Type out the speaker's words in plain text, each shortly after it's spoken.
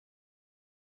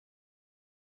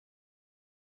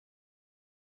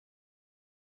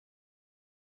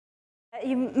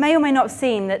You may or may not have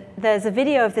seen that there's a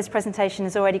video of this presentation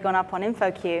has already gone up on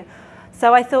InfoQ.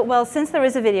 So I thought, well, since there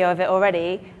is a video of it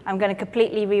already, I'm going to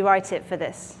completely rewrite it for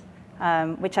this,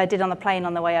 which I did on the plane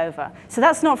on the way over. So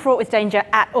that's not fraught with danger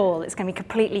at all. It's going to be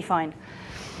completely fine.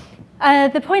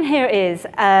 The point here is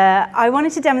I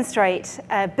wanted to demonstrate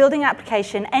building an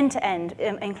application end-to-end,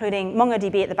 including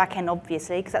MongoDB at the back end,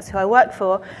 obviously, because that's who I work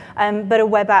for, but a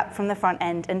web app from the front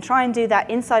end, and try and do that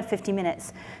inside 50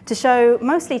 minutes to show,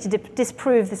 mostly to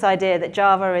disprove this idea that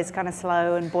Java is kind of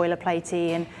slow and boilerplatey,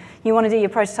 and you want to do your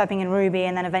prototyping in Ruby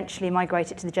and then eventually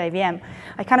migrate it to the JVM.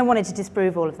 I kind of wanted to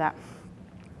disprove all of that.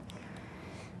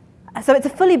 So it's a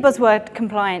fully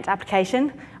buzzword-compliant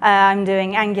application. I'm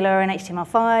doing Angular and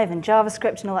HTML5 and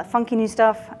JavaScript and all that funky new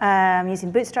stuff. I'm using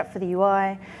Bootstrap for the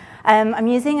UI. I'm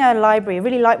using a library, a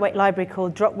really lightweight library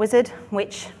called Drop Wizard,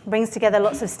 which brings together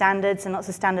lots of standards and lots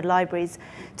of standard libraries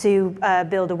to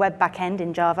build a web backend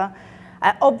in Java.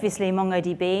 Obviously,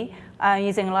 MongoDB. I'm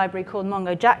using a library called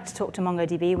MongoJack to talk to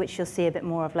MongoDB, which you'll see a bit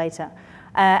more of later.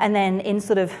 And then in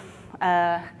sort of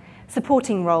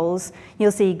supporting roles,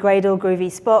 you'll see Gradle, Groovy,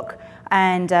 Spock,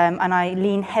 and I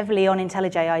lean heavily on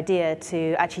IntelliJ IDEA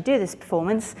to actually do this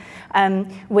performance,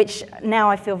 which now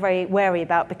I feel very wary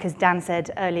about because Dan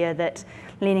said earlier that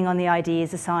leaning on the IDE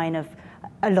is a sign of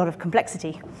a lot of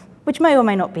complexity, which may or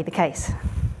may not be the case.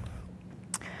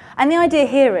 And the idea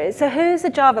here is, so who's a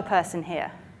Java person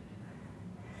here?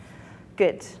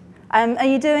 Good. Are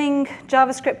you doing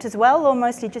JavaScript as well, or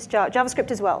mostly just JavaScript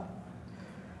as well?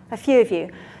 A few of you.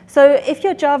 So if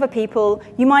you're Java people,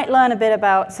 you might learn a bit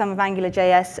about some of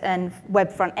Angular.js and web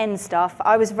front-end stuff.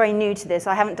 I was very new to this.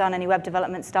 I haven't done any web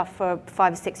development stuff for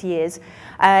 5 or 6 years.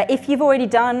 If you've already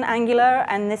done Angular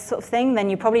and this sort of thing, then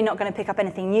you're probably not going to pick up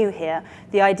anything new here.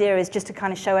 The idea is just to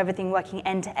kind of show everything working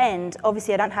end-to-end.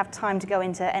 Obviously, I don't have time to go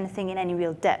into anything in any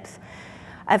real depth.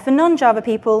 For non-Java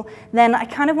people, then I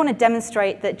kind of want to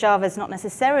demonstrate that Java is not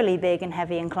necessarily big and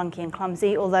heavy and clunky and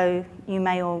clumsy, although you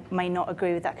may or may not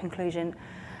agree with that conclusion.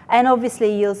 And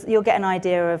obviously, you'll get an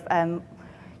idea of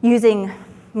using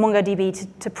MongoDB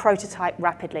to prototype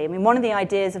rapidly. I mean, one of the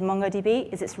ideas of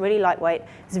MongoDB is it's really lightweight.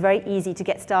 It's very easy to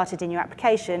get started in your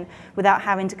application without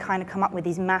having to kind of come up with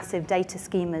these massive data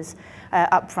schemas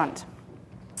up front.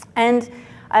 And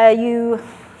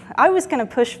I was going to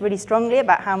push really strongly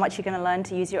about how much you're going to learn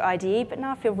to use your IDE, but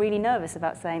now I feel really nervous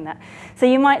about saying that. So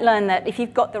you might learn that if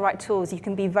you've got the right tools, you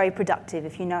can be very productive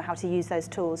if you know how to use those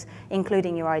tools,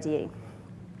 including your IDE.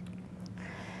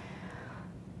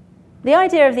 The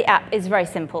idea of the app is very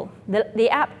simple. The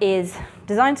app is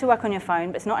designed to work on your phone,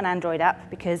 but it's not an Android app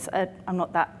because I'm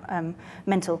not that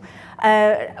mental.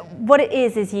 What it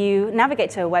is you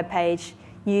navigate to a web page.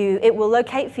 It will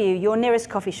locate for you your nearest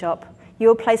coffee shop.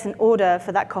 You'll place an order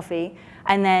for that coffee,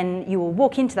 and then you will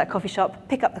walk into that coffee shop,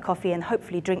 pick up the coffee, and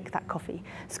hopefully drink that coffee.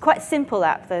 It's quite a simple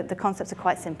app. The concepts are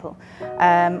quite simple.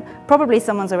 Probably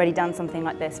someone's already done something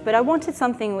like this, but I wanted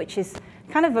something which is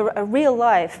kind of a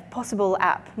real-life possible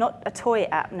app, not a toy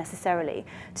app necessarily,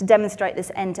 to demonstrate this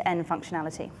end-to-end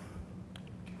functionality.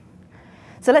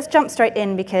 So let's jump straight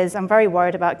in because I'm very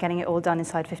worried about getting it all done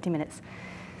inside 50 minutes.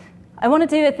 I want to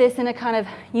do this in a kind of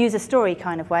user story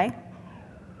kind of way.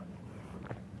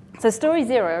 So story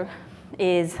 0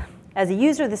 is, as a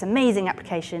user of this amazing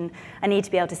application, I need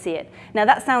to be able to see it. Now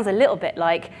that sounds a little bit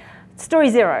like story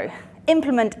 0,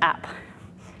 implement app.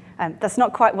 That's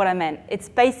not quite what I meant. It's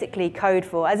basically code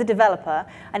for, as a developer,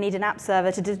 I need an app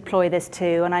server to deploy this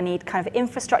to, and I need kind of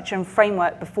infrastructure and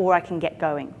framework before I can get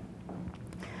going.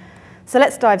 So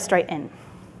let's dive straight in.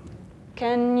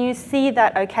 Can you see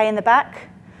that okay in the back?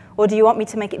 Or do you want me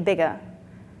to make it bigger?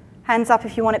 Hands up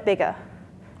if you want it bigger.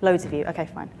 Loads of you. OK,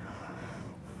 fine.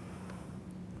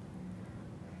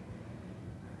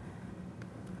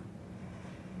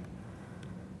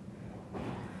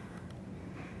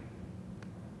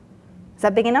 Is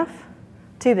that big enough?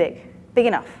 Too big? Big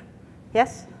enough?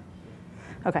 Yes?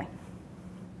 OK.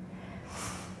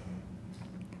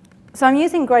 So I'm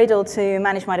using Gradle to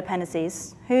manage my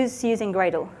dependencies. Who's using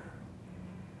Gradle?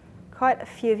 Quite a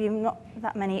few of you, not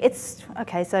that many. It's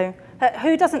OK, so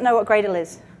who doesn't know what Gradle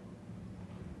is?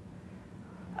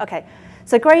 OK,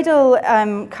 so Gradle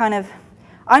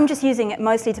I'm just using it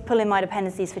mostly to pull in my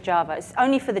dependencies for Java. It's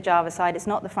only for the Java side. It's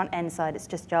not the front-end side. It's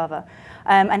just Java.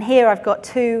 And here I've got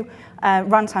 2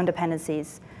 runtime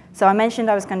dependencies. So I mentioned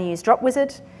I was going to use Drop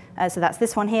Wizard. So that's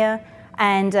this one here.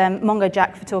 And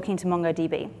MongoJack for talking to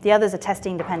MongoDB. The others are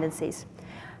testing dependencies.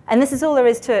 And this is all there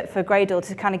is to it for Gradle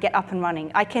to kind of get up and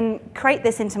running. I can create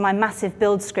this into my massive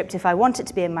build script if I want it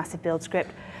to be a massive build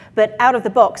script. But out of the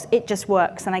box, it just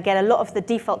works, and I get a lot of the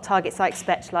default targets I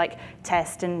expect, like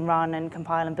test and run and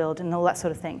compile and build and all that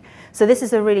sort of thing. So this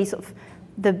is a really sort of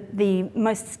the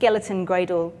most skeleton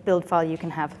Gradle build file you can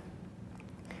have.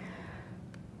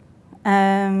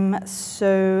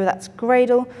 So that's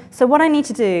Gradle. So what I need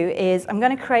to do is I'm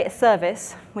going to create a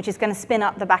service which is going to spin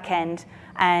up the back end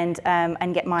and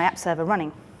get my app server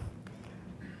running.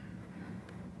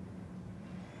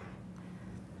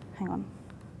 Hang on.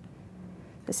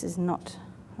 This is not,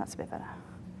 that's a bit better.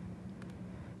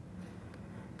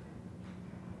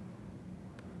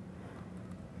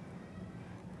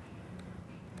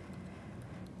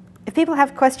 If people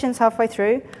have questions halfway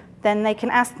through, then they can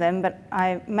ask them, but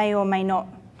I may or may not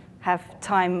have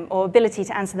time or ability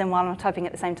to answer them while I'm typing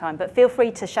at the same time. But feel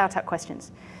free to shout out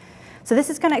questions. So this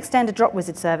is going to extend a drop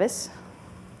wizard service.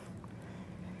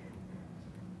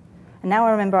 And now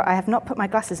I remember I have not put my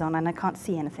glasses on and I can't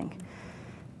see anything.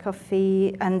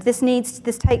 Coffee, and this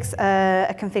takes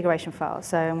a configuration file.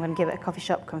 So I'm going to give it a coffee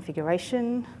shop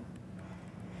configuration.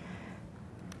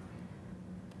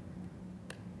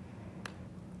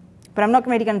 But I'm not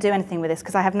really going to do anything with this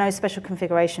because I have no special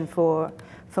configuration for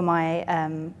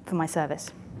my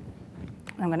service.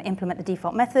 I'm going to implement the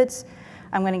default methods.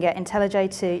 I'm going to get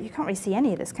IntelliJ to, you can't really see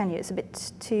any of this, can you? It's a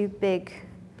bit too big.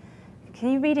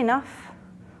 Can you read enough?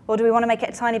 Or do we want to make it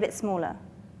a tiny bit smaller?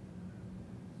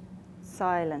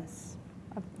 Silence.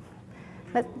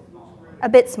 A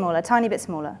bit smaller, a tiny bit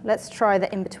smaller. Let's try the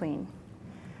in-between.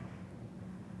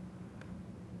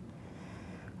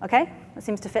 OK, that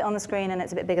seems to fit on the screen, and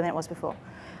it's a bit bigger than it was before.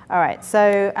 All right,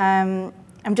 so I'm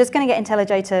just going to get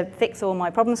IntelliJ to fix all my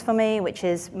problems for me, which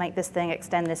is make this thing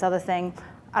extend this other thing.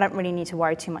 I don't really need to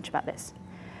worry too much about this.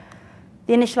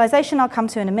 The initialization I'll come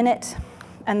to in a minute,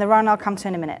 and the run I'll come to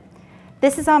in a minute.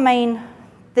 This is our main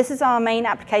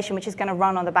application, which is going to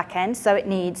run on the back end. So it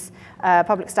needs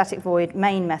public static void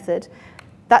main method.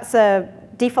 That's a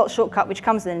default shortcut which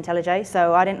comes with IntelliJ,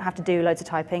 so I didn't have to do loads of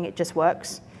typing. It just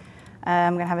works.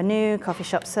 I'm going to have a new coffee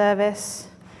shop service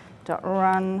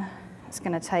 .run. It's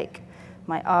going to take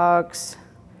my args.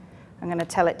 I'm going to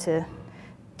tell it to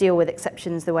deal with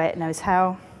exceptions the way it knows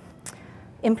how.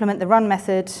 Implement the run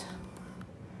method.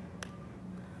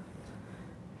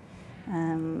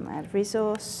 Add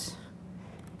resource.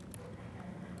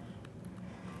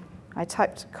 I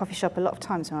typed coffee shop a lot of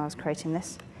times when I was creating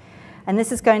this. And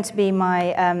this is going to be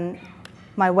my,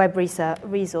 my web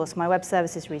resource, my web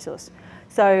services resource.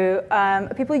 So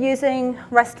are people using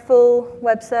RESTful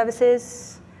web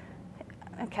services?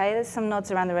 OK, there's some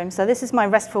nods around the room. So this is my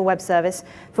RESTful web service.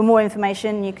 For more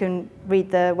information, you can read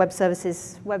the web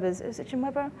services, is it Jim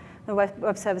Weber? The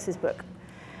web services book.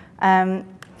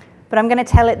 But I'm going to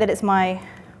tell it that it's my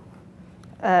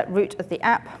root of the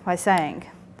app by saying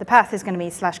the path is going to be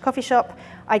 /coffeeshop.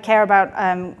 I care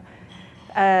about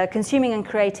consuming and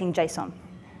creating JSON.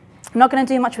 I'm not going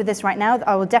to do much with this right now.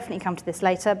 I will definitely come to this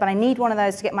later, but I need one of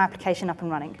those to get my application up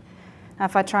and running. Now,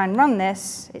 if I try and run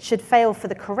this, it should fail for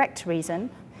the correct reason,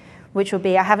 which will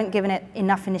be I haven't given it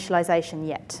enough initialization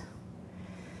yet.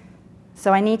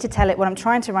 So I need to tell it what I'm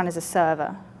trying to run as a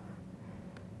server.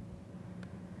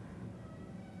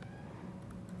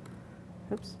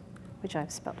 Oops, which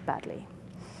I've spelled badly.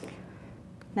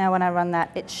 Now, when I run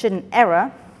that, it shouldn't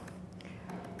error.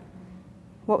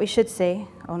 What we should see,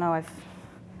 oh no, I've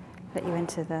let you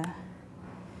into the,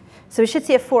 so we should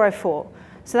see a 404.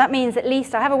 So that means at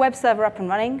least I have a web server up and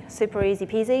running, super easy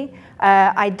peasy.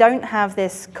 I don't have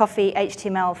this coffee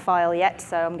HTML file yet,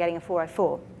 so I'm getting a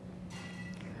 404.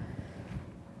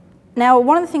 Now,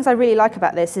 one of the things I really like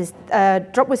about this is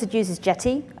DropWizard uses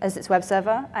Jetty as its web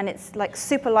server, and it's like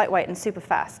super lightweight and super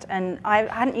fast. And I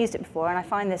hadn't used it before, and I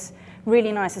find this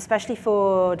really nice, especially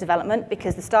for development,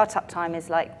 because the startup time is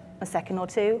like a second or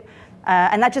two.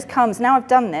 And that just comes, now I've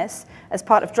done this as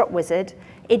part of DropWizard,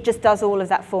 it just does all of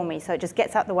that for me. So it just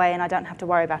gets out the way, and I don't have to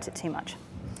worry about it too much.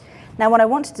 Now, what I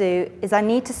want to do is I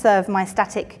need to serve my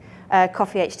static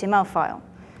coffee HTML file.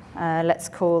 Let's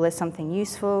call this something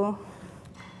useful.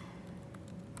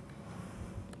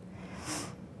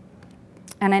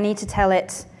 And I need to tell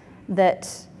it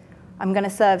that I'm going to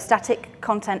serve static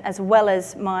content as well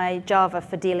as my Java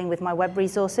for dealing with my web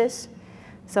resources.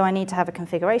 So I need to have a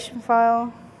configuration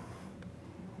file.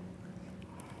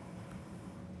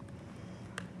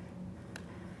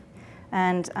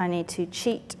 And I need to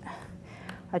cheat.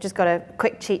 I just got a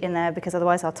quick cheat in there because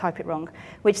otherwise I'll type it wrong,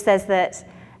 which says that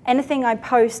anything I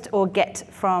post or get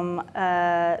from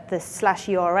the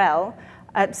 /URL,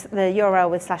 the URL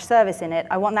with /service in it,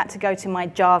 I want that to go to my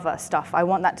Java stuff. I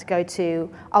want that to go to,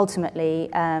 ultimately,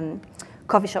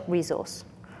 coffee shop resource.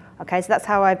 Okay, so that's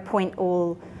how I point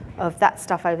all of that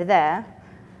stuff over there.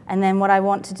 And then what I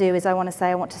want to do is I want to say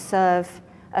I want to serve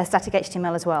a static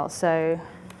HTML as well. So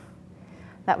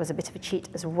that was a bit of a cheat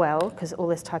as well, because all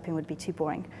this typing would be too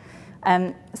boring.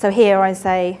 So here I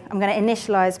say I'm going to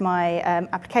initialize my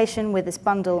application with this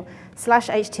bundle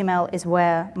 /HTML is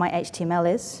where my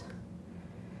HTML is.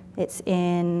 It's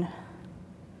in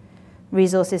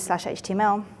resources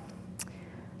 /HTML.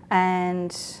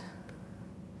 And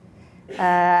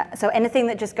so anything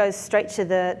that just goes straight to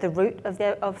the root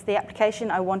of the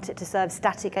application, I want it to serve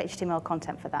static HTML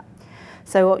content for that.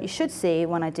 So what you should see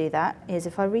when I do that is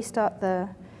if I restart the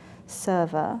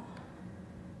server,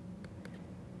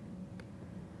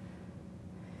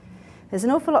 there's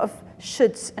an awful lot of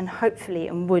shoulds and hopefully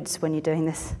and woulds when you're doing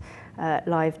this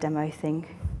live demo thing.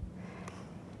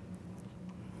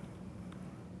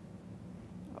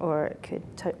 Or it could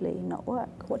totally not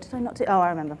work. What did I not do? Oh, I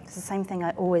remember. It's the same thing I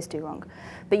always do wrong.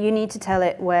 But you need to tell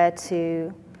it where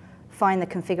to find the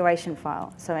configuration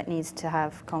file. So it needs to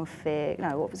have config,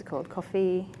 no, what was it called?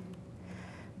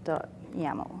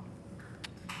 Coffee.yaml.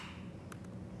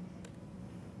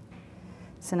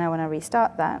 So now when I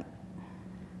restart that,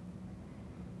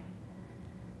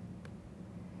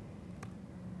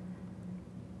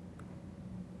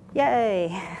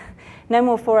 yay! No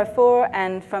more 404,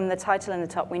 and from the title in the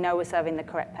top, we know we're serving the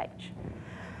correct page.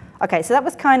 OK, so that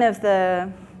was kind of the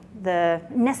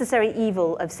necessary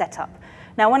evil of setup.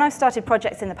 Now, when I've started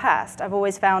projects in the past, I've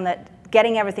always found that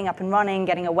getting everything up and running,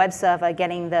 getting a web server,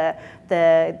 getting the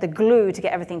glue to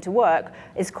get everything to work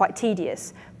is quite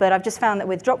tedious. But I've just found that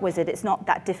with DropWizard, it's not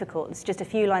that difficult. It's just a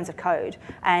few lines of code,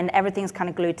 and everything's kind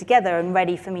of glued together and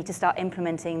ready for me to start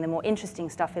implementing the more interesting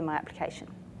stuff in my application.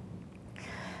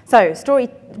 So, story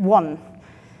 1.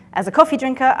 As a coffee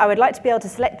drinker, I would like to be able to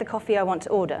select the coffee I want to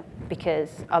order,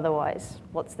 because otherwise,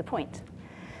 what's the point?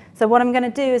 So what I'm going to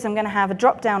do is I'm going to have a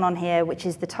drop-down on here, which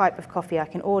is the type of coffee I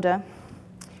can order.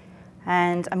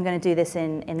 And I'm going to do this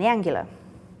in the Angular.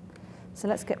 So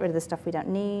let's get rid of the stuff we don't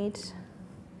need.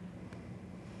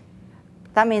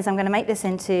 That means I'm going to make this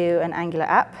into an Angular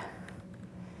app.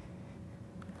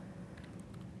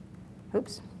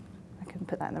 Oops, I couldn't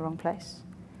put that in the wrong place.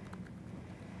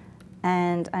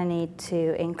 And I need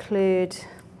to include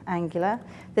Angular.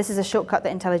 This is a shortcut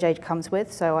that IntelliJ comes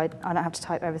with, so I don't have to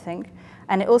type everything.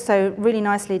 And it also really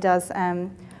nicely does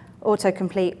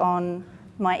autocomplete on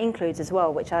my includes as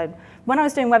well, which when I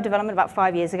was doing web development about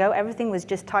 5 years ago, everything was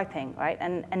just typing, right?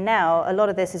 And now a lot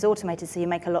of this is automated, so you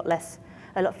make a lot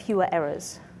fewer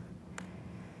errors.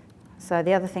 So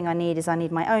the other thing I need is I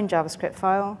need my own JavaScript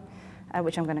file,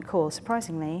 which I'm going to call,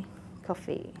 surprisingly,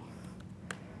 coffee.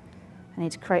 I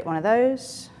need to create one of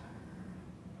those.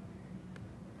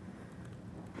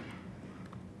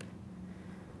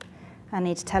 I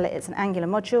need to tell it it's an Angular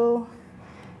module.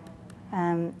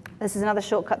 This is another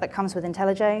shortcut that comes with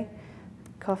IntelliJ,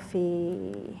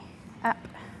 coffee app.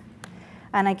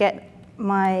 And I get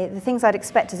the things I'd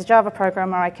expect as a Java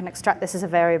programmer. I can extract this as a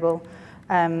variable,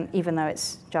 even though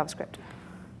it's JavaScript.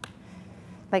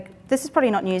 This is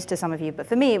probably not news to some of you, but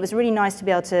for me, it was really nice to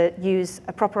be able to use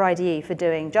a proper IDE for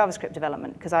doing JavaScript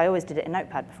development, because I always did it in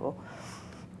Notepad before.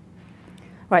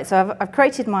 Right, so I've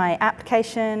created my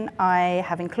application. I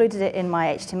have included it in my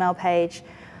HTML page.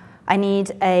 I need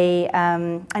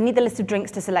the list of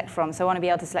drinks to select from, so I want to be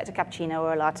able to select a cappuccino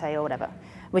or a latte or whatever,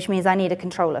 which means I need a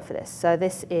controller for this. So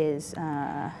this is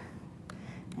ngm.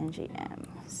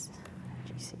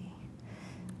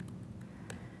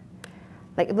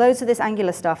 Loads of this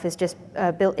Angular stuff is just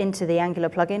built into the Angular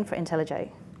plugin for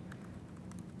IntelliJ.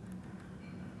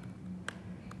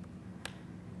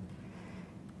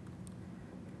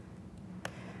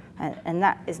 And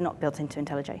that is not built into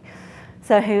IntelliJ.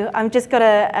 So I've just got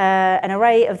an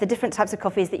array of the different types of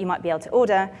coffees that you might be able to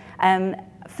order.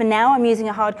 For now, I'm using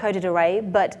a hard-coded array,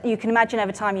 but you can imagine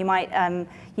over time you might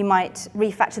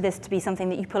refactor this to be something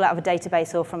that you pull out of a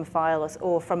database or from a file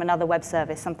or from another web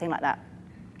service, something like that.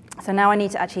 So now I need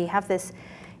to actually have this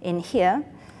in here.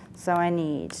 So I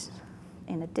need,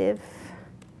 in a div,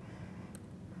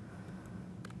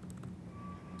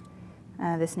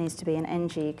 this needs to be an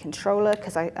ng controller,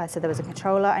 because I said there was a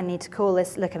controller. I need to call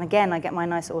this, look, and again, I get my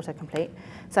nice autocomplete.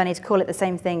 So I need to call it the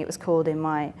same thing it was called in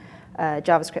my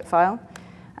JavaScript file.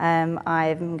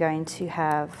 I'm going to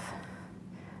have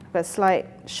I've got a slight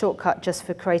shortcut just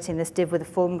for creating this div with a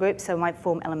form group, so my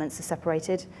form elements are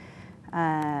separated.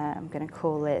 I'm going to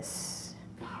call this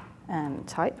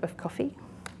type of coffee.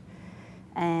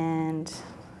 And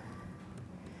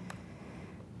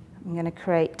I'm going to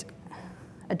create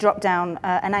a drop-down,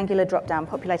 an Angular drop-down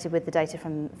populated with the data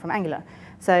from Angular.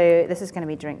 So this is going to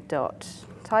be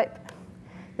drink.type.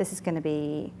 This is going to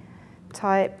be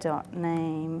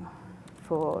type.name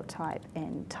for type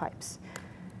in types.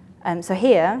 So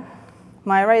here,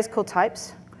 my array is called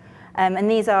types,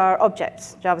 and these are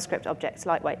objects, JavaScript objects,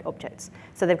 lightweight objects.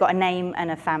 So they've got a name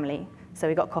and a family. So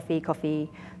we've got coffee,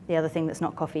 coffee, the other thing that's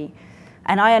not coffee.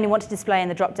 And I only want to display in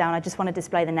the drop-down, I just want to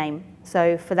display the name.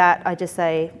 So for that, I just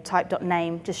say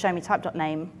type.name, just show me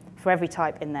type.name for every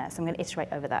type in there. So I'm going to iterate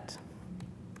over that.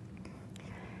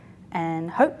 And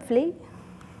hopefully,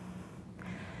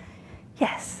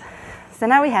 yes. So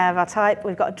now we have our type.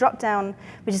 We've got a drop-down,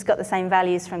 which has got the same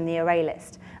values from the array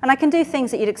list. And I can do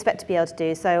things that you'd expect to be able to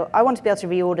do. So I want to be able to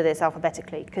reorder this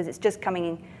alphabetically, because it's just coming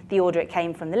in the order it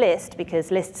came from the list,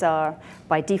 because lists are,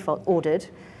 by default, ordered.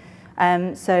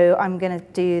 So I'm going to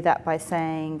do that by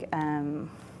saying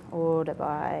order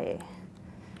by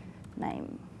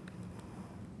name.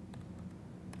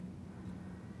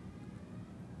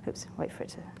 Oops, wait for it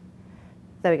to.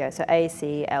 There we go, so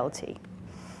ACLT.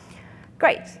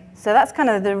 Great, so that's kind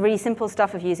of the really simple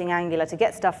stuff of using Angular to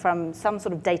get stuff from some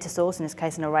sort of data source, in this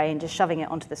case an array, and just shoving it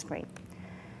onto the screen.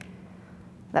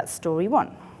 That's story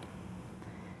one.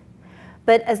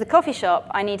 But as the coffee shop,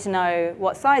 I need to know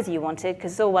what size you wanted,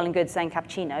 because it's all well and good saying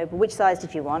cappuccino, but which size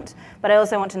did you want? But I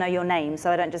also want to know your name, so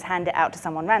I don't just hand it out to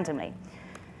someone randomly.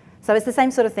 So it's the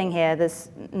same sort of thing here. There's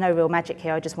no real magic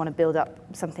here. I just want to build up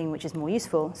something which is more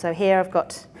useful. So here I've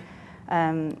got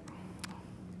an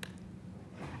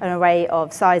array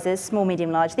of sizes, small, medium,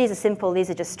 large. These are simple.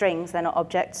 These are just strings. They're not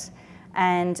objects.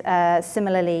 And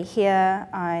similarly here,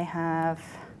 I have,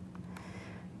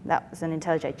 that was an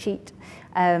IntelliJ cheat.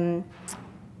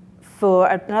 For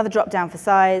another drop-down for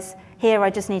size, here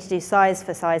I just need to do size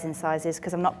for size in sizes,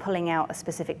 because I'm not pulling out a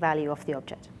specific value off the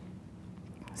object.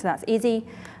 So that's easy.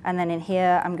 And then in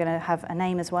here, I'm going to have a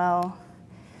name as well.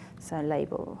 So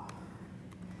label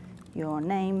your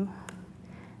name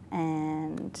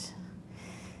and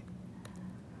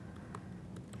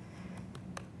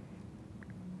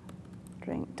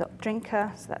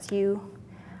drink.drinker, so that's you.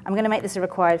 I'm going to make this a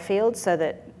required field so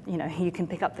that you can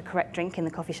pick up the correct drink in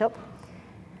the coffee shop.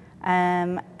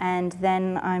 And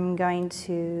then I'm going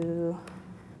to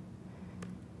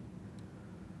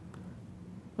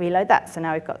reload that. So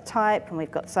now we've got type and we've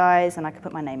got size, and I can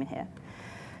put my name in here.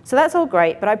 So that's all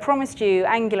great, but I promised you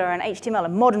Angular and HTML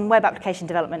and modern web application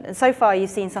development, and so far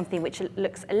you've seen something which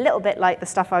looks a little bit like the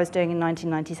stuff I was doing in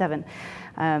 1997.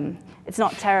 It's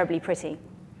not terribly pretty.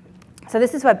 So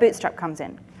this is where Bootstrap comes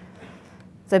in.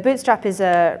 So Bootstrap is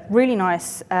a really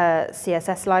nice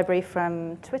CSS library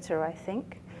from Twitter, I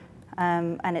think,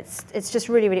 and it's just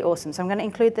really, really awesome. So I'm going to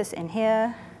include this in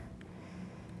here.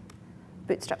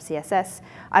 Bootstrap CSS.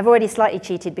 I've already slightly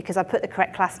cheated because I put the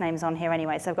correct class names on here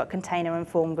anyway. So I've got container and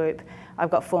form group. I've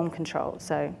got form control.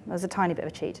 So there's a tiny bit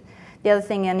of a cheat. The other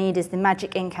thing I need is the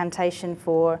magic incantation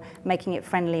for making it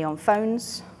friendly on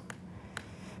phones,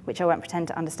 which I won't pretend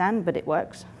to understand, but it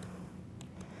works.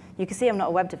 You can see I'm not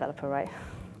a web developer, right?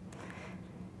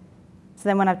 So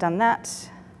then when I've done that,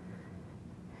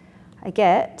 I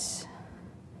get,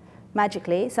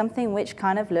 magically, something which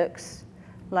kind of looks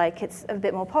like it's a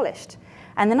bit more polished.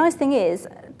 And the nice thing is,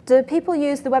 do people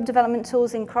use the web development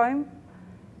tools in Chrome?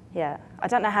 Yeah, I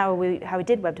don't know how we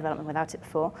did web development without it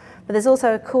before, but there's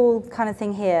also a cool kind of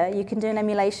thing here. You can do an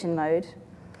emulation mode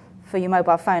for your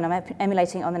mobile phone. I'm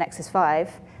emulating it on the Nexus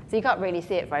 5, so you can't really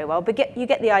see it very well, but you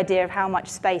get the idea of how much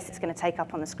space it's going to take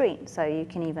up on the screen. So you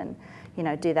can even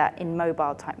do that in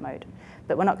mobile type mode.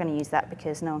 But we're not going to use that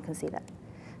because no one can see that.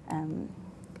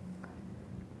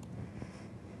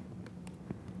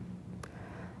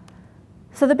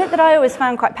 So the bit that I always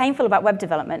found quite painful about web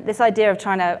development, this idea of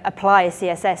trying to apply a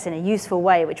CSS in a useful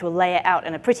way, which will lay it out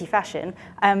in a pretty fashion,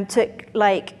 took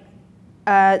like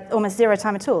almost zero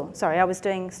time at all. Sorry, I was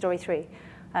doing story 3.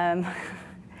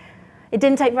 It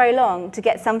didn't take very long to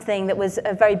get something that was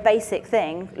a very basic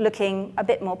thing looking a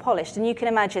bit more polished. And you can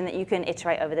imagine that you can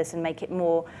iterate over this and make it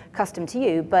more custom to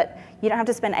you, but you don't have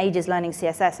to spend ages learning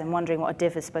CSS and wondering what a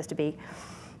div is supposed to be.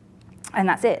 And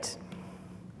that's it.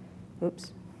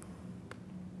 Oops.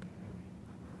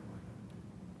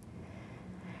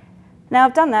 Now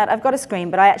I've done that, I've got a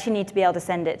screen, but I actually need to be able to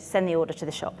send the order to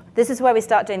the shop. This is where we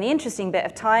start doing the interesting bit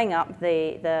of tying up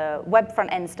the web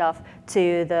front-end stuff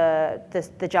to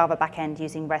the Java backend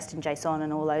using REST and JSON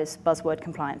and all those buzzword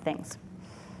compliant things.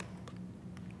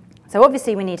 So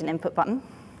obviously we need an input button.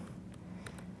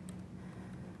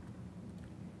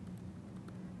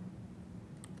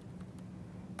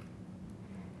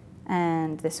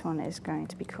 And this one is going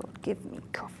to be called Give Me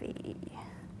Coffee.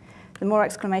 The more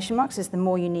exclamation marks is the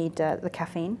more you need the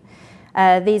caffeine.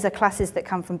 These are classes that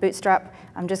come from Bootstrap.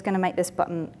 I'm just going to make this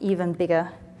button even bigger,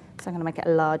 so I'm going to make it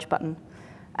a large button.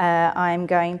 I'm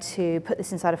going to put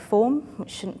this inside a form, which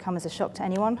shouldn't come as a shock to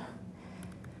anyone.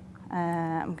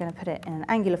 I'm going to put it in an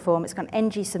Angular form. It's got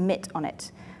an ng submit on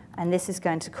it. And this is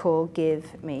going to call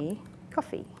give me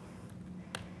coffee.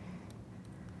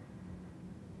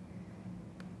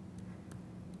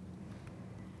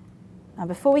 Now,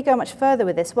 before we go much further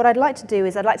with this, what I'd like to do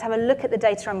is I'd like to have a look at the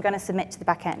data I'm going to submit to the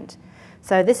back end.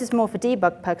 So this is more for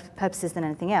debug purposes than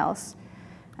anything else.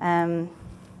 But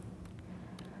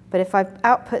if I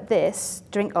output this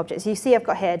drink object, so you see I've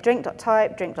got here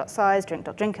drink.type, drink.size,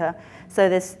 drink.drinker. So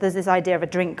there's this idea of a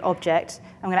drink object.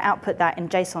 I'm going to output that in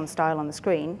JSON style on the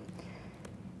screen.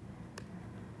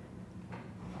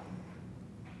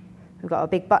 We've got a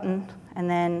big button, and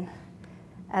then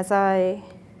as I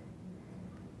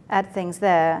add things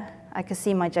there, I can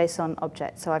see my JSON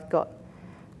object. So I've got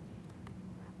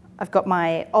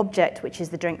my object, which is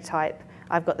the drink type.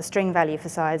 I've got the string value for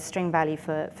size, string value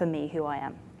for me, who I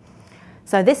am.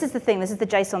 So this is the thing. This is the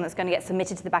JSON that's going to get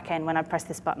submitted to the back end when I press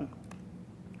this button.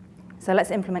 So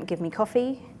let's implement give me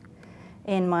coffee.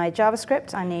 In my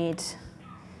JavaScript, I need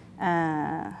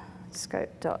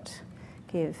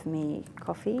scope.give me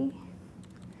coffee.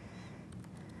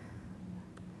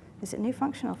 Is it new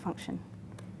function or function?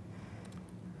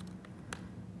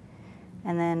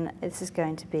 And then this is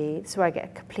going to be, this is where I get a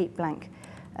complete blank,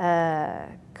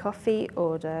 coffee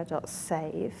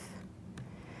order.save.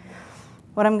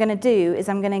 What I'm going to do is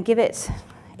I'm going to give it,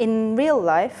 in real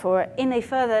life or in a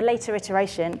further later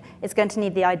iteration, it's going to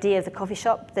need the ID of the coffee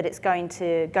shop that it's going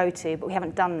to go to, but we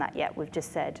haven't done that yet. We've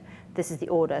just said this is the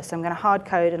order. So I'm going to hard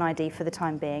code an ID for the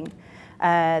time being.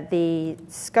 The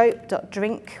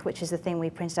scope.drink, which is the thing we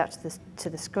printed out to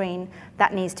the screen,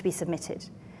 that needs to be submitted.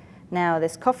 Now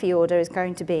this coffee order is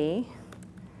going to be,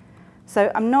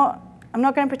 so I'm not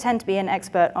going to pretend to be an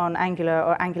expert on Angular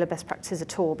or Angular best practices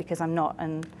at all, because I'm not,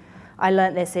 and I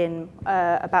learned this in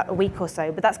about a week or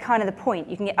so, but that's kind of the point.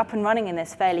 You can get up and running in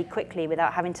this fairly quickly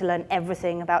without having to learn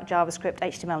everything about JavaScript,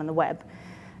 HTML, and the web.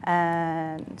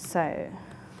 So,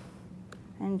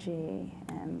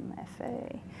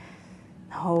 ngmfa.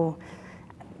 Oh.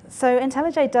 So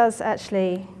IntelliJ does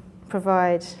actually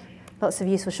provide lots of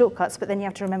useful shortcuts, but then you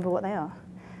have to remember what they are.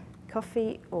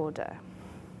 Coffee order.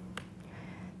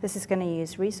 This is going to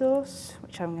use resource,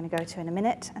 which I'm going to go to in a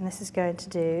minute, and this is going to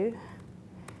do.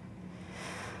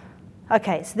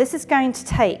 OK, so this is going to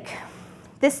take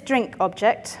this drink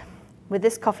object with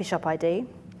this coffee shop ID.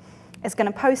 It's going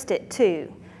to post it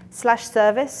to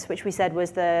 /service, which we said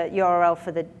was the URL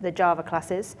for the Java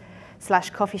classes,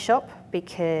 /coffee shop,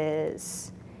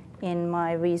 because in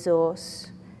my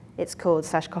resource, it's called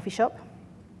 /coffee shop.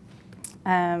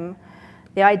 The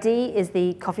ID is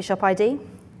the coffee shop ID,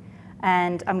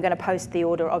 and I'm going to post the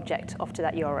order object off to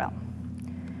that URL.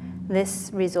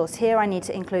 This resource here, I need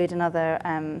to include another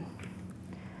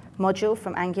module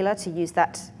from Angular to use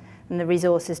that, and the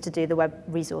resources to do the web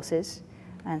resources.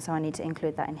 And so I need to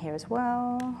include that in here as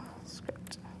well.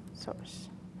 Script source.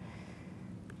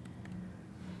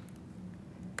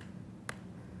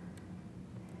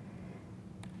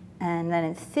 And then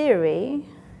in theory,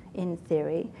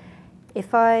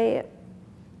 if I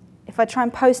try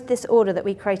and post this order that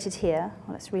we created here,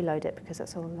 well, let's reload it because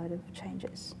that's all a load of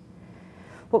changes.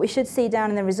 What we should see down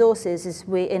in the resources is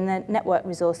in the network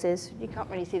resources, you can't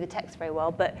really see the text very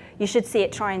well, but you should see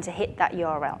it trying to hit that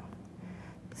URL.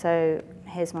 So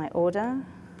here's my order.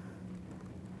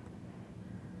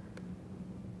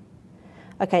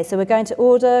 OK, so we're going to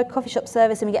order coffee shop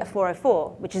service, and we get a 404,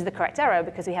 which is the correct error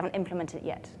because we haven't implemented it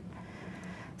yet.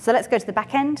 So let's go to the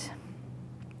back end.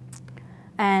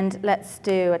 And let's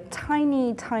do a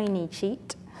tiny, tiny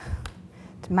cheat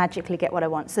to magically get what I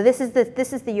want. So this is the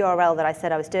URL that I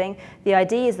said I was doing. The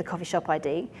ID is the coffee shop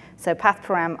ID. So path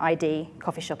param ID,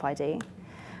 coffee shop ID.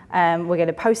 We're going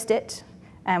to post it,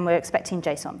 and we're expecting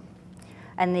JSON.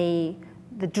 And the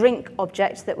drink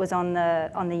object that was on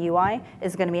the UI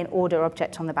is going to be an order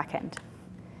object on the back end.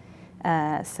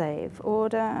 Save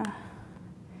order.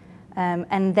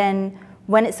 And then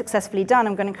when it's successfully done,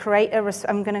 I'm going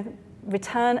to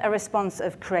return a response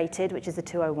of created, which is the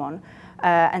 201.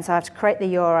 And so I have to create the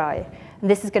URI. And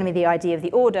this is going to be the ID of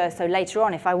the order. So later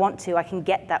on, if I want to, I can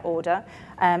get that order.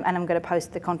 And I'm going to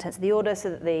post the contents of the order so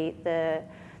that the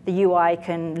UI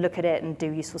can look at it and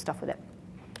do useful stuff with it.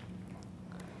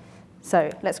 So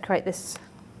let's create this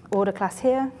order class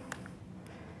here.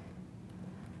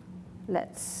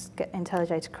 Let's get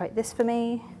IntelliJ to create this for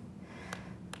me.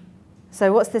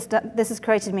 So what's this done? This has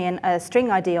created me a string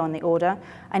ID on the order.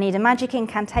 I need a magic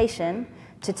incantation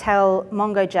to tell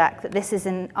MongoJack that this is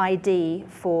an ID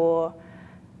for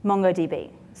MongoDB.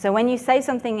 So when you save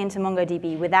something into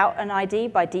MongoDB without an ID,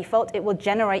 by default, it will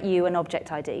generate you an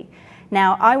object ID.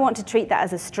 Now, I want to treat that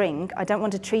as a string. I don't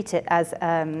want to treat it as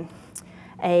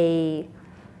a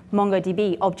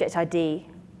MongoDB object ID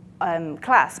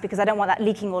class, because I don't want that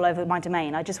leaking all over my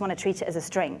domain. I just want to treat it as a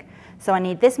string. So I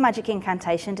need this magic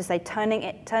incantation to say turn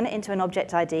it into an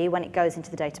object ID when it goes into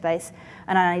the database.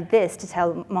 And I need this to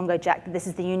tell MongoJack that this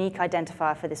is the unique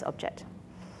identifier for this object.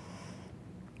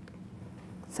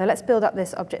 So let's build up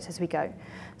this object as we go.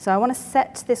 So I want to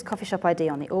set this coffee shop ID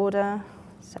on the order.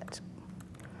 Set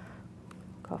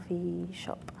coffee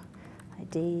shop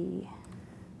ID.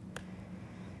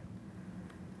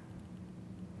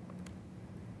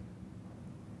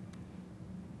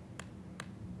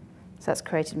 So that's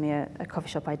created me a coffee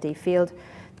shop ID field.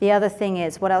 The other thing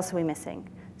is, what else are we missing?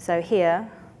 So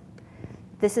here,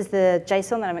 this is the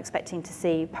JSON that I'm expecting to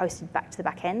see posted back to the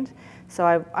back end.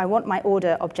 So I want my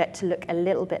order object to look a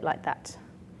little bit like that.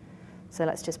 So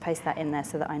let's just paste that in there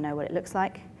so that I know what it looks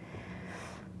like.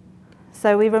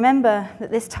 So we remember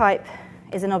that this type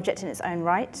is an object in its own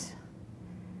right.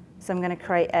 So I'm going to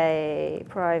create a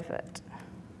private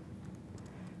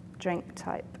drink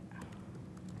type.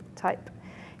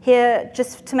 Here,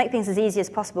 just to make things as easy as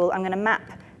possible, I'm going to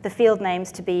map the field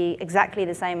names to be exactly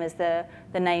the same as the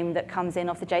name that comes in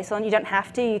off the JSON. You don't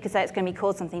have to. You could say it's going to be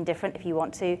called something different if you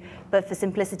want to. But for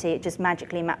simplicity, it just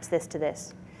magically maps this to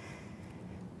this.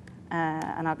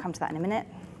 And I'll come to that in a minute.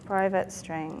 Private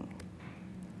string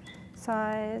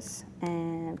size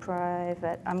and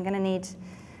private. I'm going to need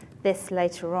this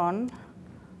later on.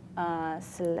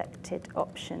 Selected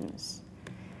options.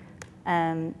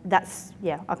 I'll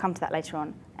come to that later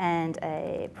on. And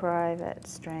a private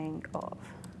string of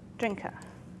drinker.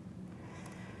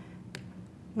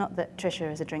 Not that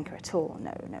Trisha is a drinker at all.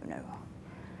 No.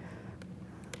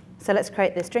 So let's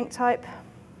create this drink type.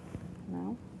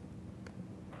 No.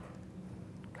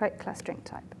 Create class drink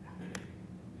type.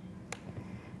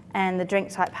 And the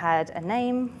drink type had a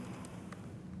name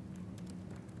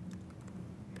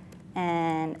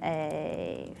and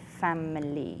a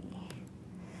family.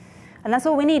 And that's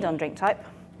all we need on drink type.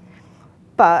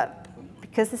 But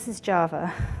because this is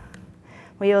Java,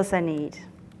 we also need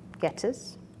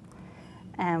getters,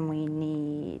 and we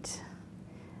need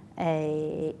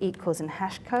a equals and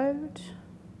hash code.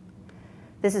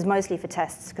 This is mostly for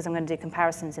tests, because I'm going to do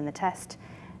comparisons in the test.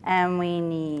 And we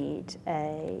need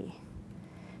a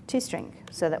toString,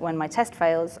 so that when my test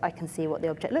fails, I can see what the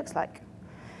object looks like.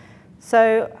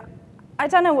 So I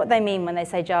don't know what they mean when they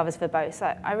say Java's verbose.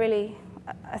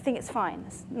 I think it's fine.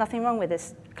 There's nothing wrong with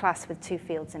this class with 2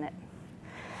 fields in it.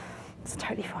 It's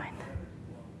totally fine.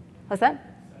 What's that?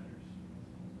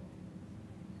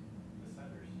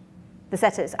 The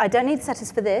setters. I don't need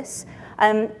setters for this.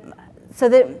 So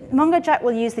MongoJack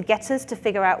will use the getters to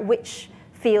figure out which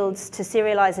fields to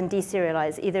serialize and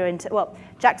deserialize, either into, well,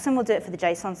 Jackson will do it for the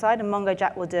JSON side, and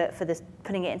MongoJack will do it for this,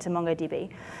 putting it into MongoDB.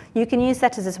 You can use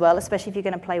setters as well, especially if you're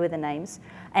going to play with the names.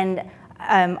 And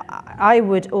I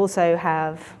would also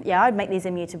have, I'd make these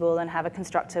immutable and have a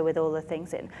constructor with all the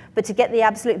things in. But to get the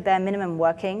absolute bare minimum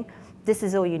working, this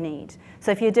is all you need.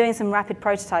 So if you're doing some rapid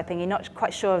prototyping, you're not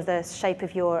quite sure of the shape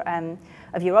of your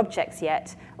objects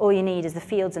yet, all you need is the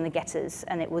fields and the getters,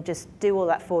 and it will just do all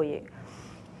that for you.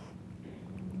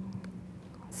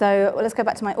 So let's go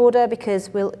back to my order, because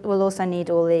we'll also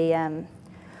need all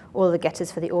the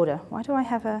getters for the order. Why do I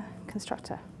have a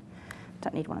constructor?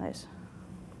 Don't need one of those.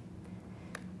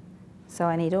 So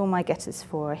I need all my getters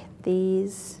for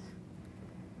these.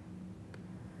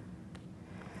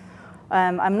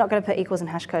 I'm not going to put equals and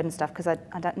hash code and stuff, because I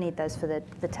don't need those for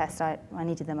the test. I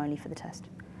needed them only for the test.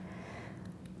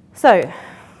 So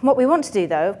what we want to do,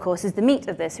 though, of course, is the meat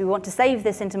of this. We want to save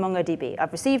this into MongoDB.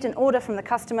 I've received an order from the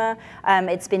customer.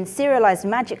 It's been serialized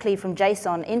magically from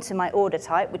JSON into my order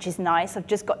type, which is nice. I've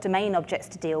just got domain objects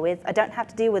to deal with. I don't have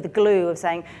to deal with the glue of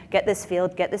saying, get this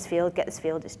field, get this field, get this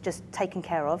field. It's just taken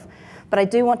care of. But I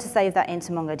do want to save that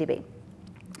into MongoDB.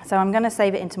 So I'm going to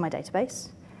save it into my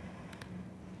database.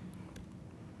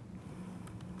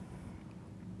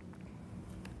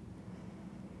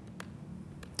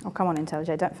 Oh, come on,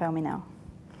 IntelliJ, don't fail me now.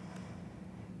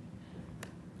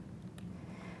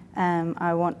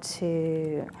 I want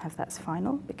to have that's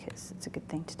final, because it's a good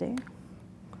thing to do.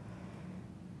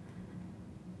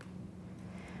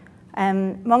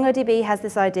 MongoDB has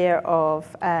this idea of,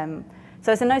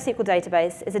 so it's a NoSQL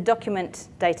database, it's a document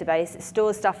database, it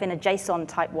stores stuff in a JSON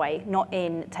type way, not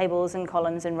in tables and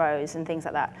columns and rows and things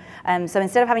like that. So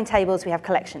instead of having tables, we have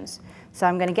collections. So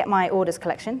I'm going to get my orders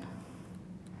collection,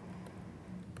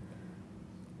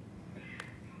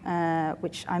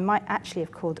 which I might actually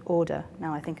have called order,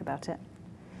 now I think about it.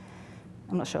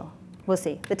 I'm not sure. We'll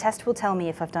see. The test will tell me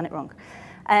if I've done it wrong.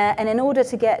 And in order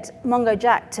to get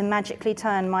MongoJack to magically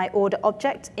turn my order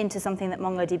object into something that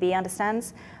MongoDB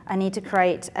understands, I need to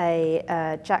create a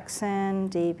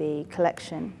JacksonDB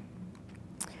collection.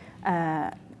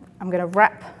 I'm going to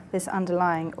wrap this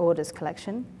underlying orders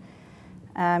collection.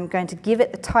 I'm going to give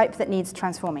it the type that needs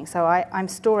transforming. So I'm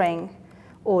storing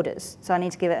orders, so I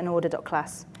need to give it an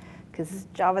order.class, because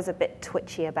Java's a bit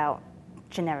twitchy about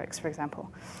generics, for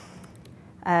example.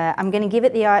 I'm going to give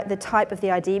it the type of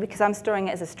the ID, because I'm storing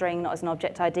it as a string, not as an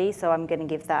object ID, so I'm going to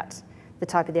give that the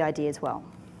type of the ID as well.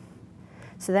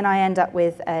 So then I end up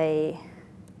with a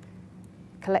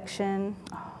collection,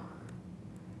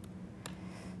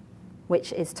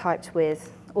 which is typed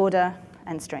with order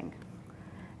and string.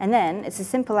 And then it's as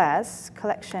simple as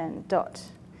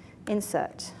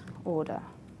collection.insert order.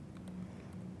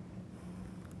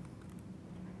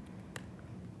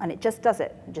 And it just does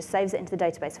it. It just saves it into the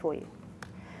database for you.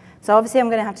 So obviously, I'm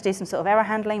going to have to do some sort of error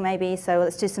handling, maybe. So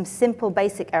let's do some simple,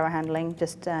 basic error handling,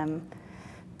 just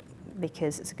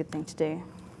because it's a good thing to do.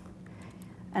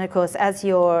 And of course, as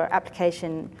your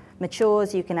application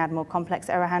matures, you can add more complex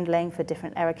error handling for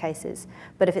different error cases.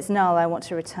 But if it's null, I want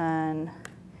to return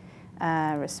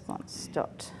response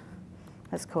dot,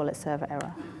 let's call it server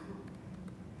error,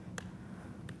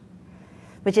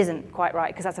 which isn't quite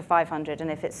right, because that's a 500,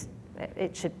 and if it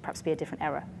should perhaps be a different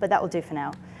error. But that will do for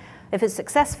now. If it's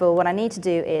successful, what I need to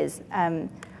do is,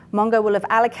 Mongo will have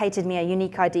allocated me a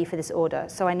unique ID for this order.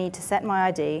 So I need to set my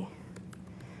ID,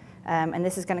 and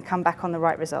this is going to come back on the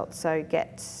right result. So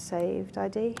get saved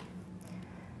ID.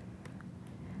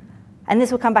 And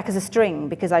this will come back as a string,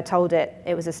 because I told it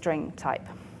it was a string type.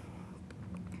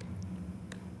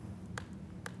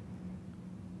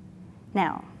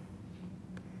 Now,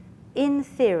 in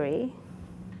theory,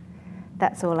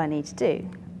 that's all I need to do.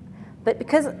 But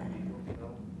because,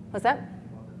 what's that?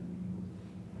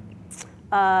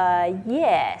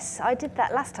 Yes, I did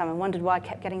that last time and wondered why I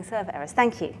kept getting server errors.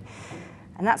 Thank you.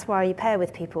 And that's why you pair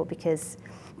with people, because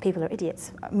people are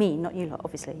idiots. Me, not you lot,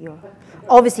 obviously. You're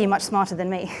obviously much smarter than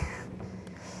me.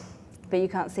 But you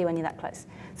can't see when you're that close.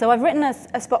 So I've written a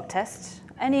Spock test.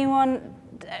 Anyone,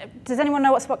 does anyone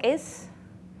know what Spock is?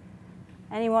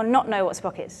 Anyone not know what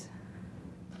Spock is?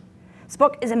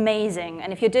 Spock is amazing,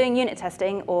 and if you're doing unit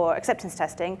testing or acceptance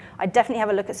testing, I'd definitely have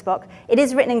a look at Spock. It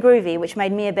is written in Groovy, which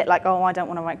made me a bit like, oh, I don't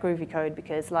want to write Groovy code,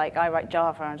 because like I write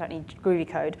Java and I don't need Groovy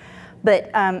code.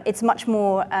 But it's much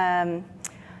more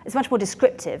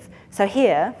descriptive. So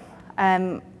here,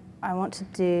 I want to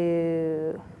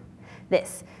do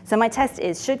this. So my test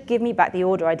should give me back the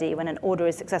order ID when an order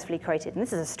is successfully created, and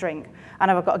this is a string. And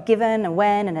I've got a given, a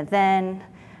when, and a then.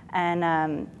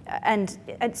 And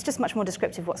it's just much more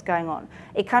descriptive what's going on.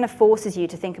 It kind of forces you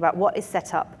to think about what is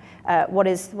set up,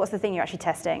 what's the thing you're actually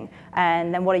testing,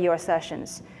 and then what are your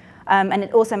assertions. And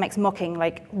it also makes mocking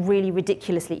like really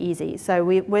ridiculously easy. So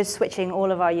we're switching all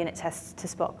of our unit tests to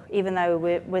Spock, even though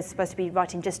we're supposed to be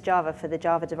writing just Java for the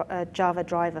Java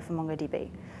driver for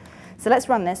MongoDB. So let's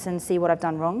run this and see what I've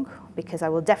done wrong, because I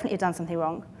will definitely have done something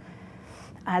wrong,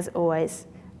 as always.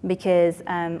 Because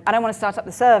I don't want to start up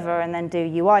the server and then do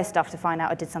UI stuff to find out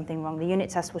I did something wrong. The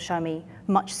unit test will show me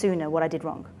much sooner what I did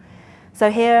wrong. So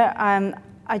here,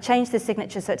 I changed the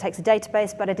signature so it takes a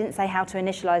database, but I didn't say how to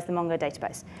initialize the Mongo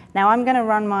database. Now I'm going to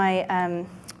run my,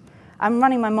 I'm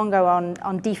running my Mongo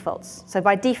on defaults. So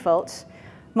by default,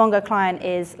 Mongo client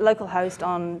is localhost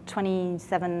on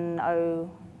 27.0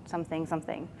 something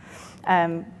something.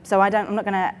 So I'm not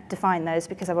going to define those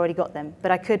because I've already got them, but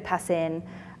I could pass in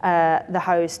the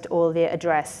host or the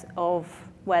address of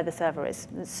where the server is.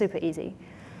 It's super easy.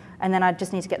 And then I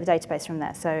just need to get the database from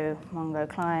there. So Mongo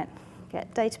client,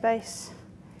 get database,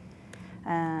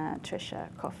 Trisha,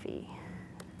 coffee.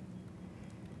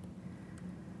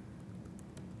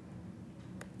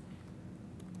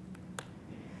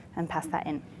 And pass that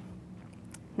in.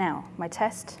 Now, my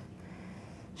test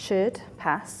should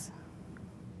pass.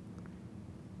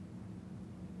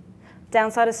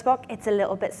 Downside of Spock, it's a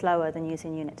little bit slower than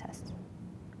using unit tests.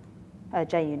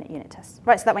 JUnit unit tests.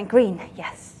 Right, so that went green,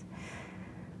 yes.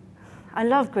 I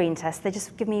love green tests. They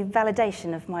just give me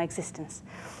validation of my existence.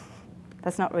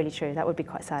 That's not really true. That would be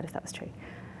quite sad if that was true.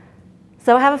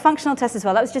 So I have a functional test as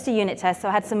well. That was just a unit test, so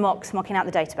I had some mocks mocking out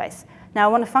the database. Now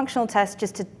I want a functional test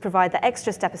just to provide the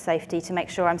extra step of safety to make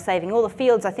sure I'm saving all the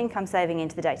fields I think I'm saving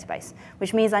into the database,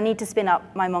 which means I need to spin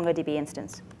up my MongoDB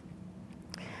instance.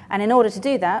 And in order to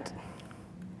do that,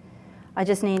 I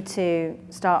just need to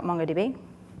start MongoDB.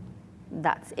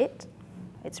 That's it.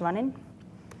 It's running.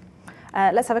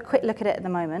 Let's have a quick look at it at the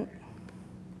moment.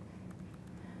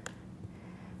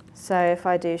 So if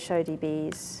I do show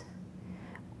DBs,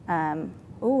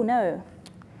 Oh, no.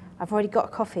 I've already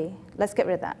got coffee. Let's get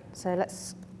rid of that. So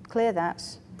let's clear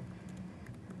that.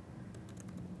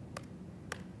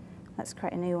 Let's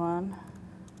create a new one.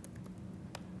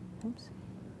 Oops.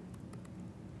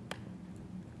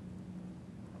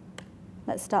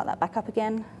 Let's start that back up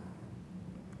again.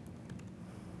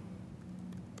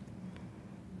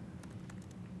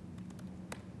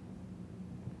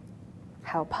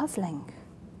 How puzzling.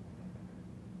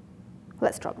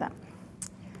 Let's drop that.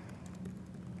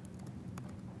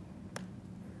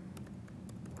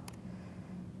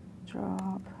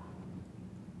 Drop.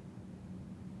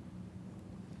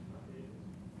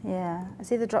 Yeah,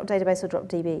 it's either drop database or drop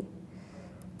DB.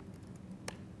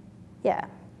 Yeah.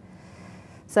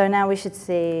 So now we should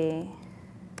see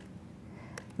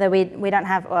that we don't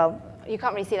have, well, you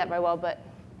can't really see that very well, but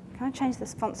can I change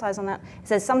this font size on that? It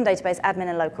says some database, admin,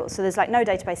 and local. So there's like no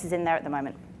databases in there at the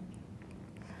moment.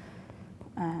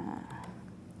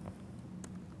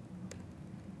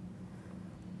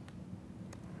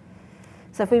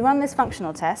 So if we run this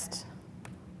functional test,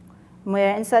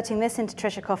 we're inserting this into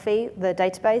Trisha Coffee, the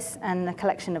database, and a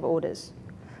collection of orders.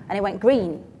 And it went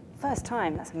green. First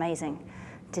time. That's amazing.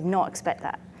 Did not expect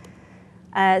that.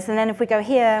 So then if we go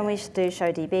here, and we should do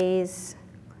show DBs,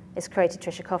 it's created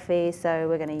Trisha Coffee, so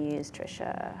we're going to use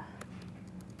Trisha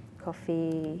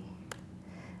Coffee,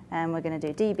 and we're going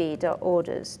to do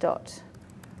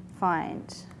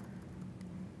db.orders.find.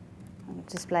 I'll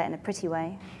display it in a pretty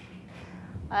way.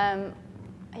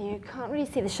 You can't really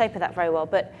see the shape of that very well,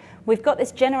 but we've got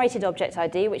this generated object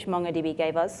ID, which MongoDB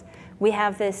gave us. We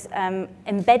have this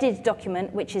embedded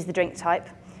document, which is the drink type,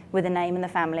 with a name and the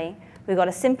family. We've got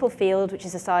a simple field, which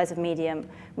is the size of medium.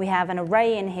 We have an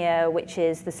array in here, which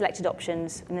is the selected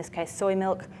options, in this case, soy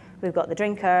milk. We've got the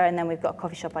drinker, and then we've got a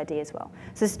coffee shop ID as well.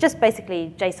 So it's just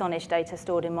basically JSON-ish data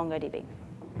stored in MongoDB.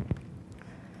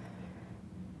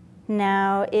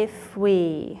 Now, if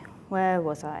we, where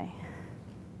was I?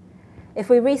 If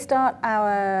we restart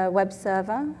our web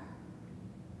server,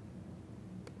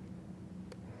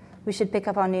 we should pick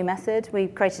up our new method. We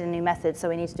created a new method, so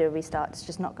we need to do a restart. It's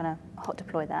just not going to hot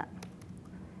deploy that.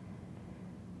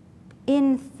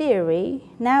 In theory,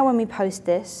 now when we post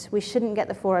this, we shouldn't get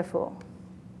the 404.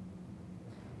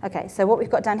 OK, so what we've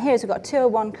got down here is we've got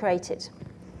 201 created.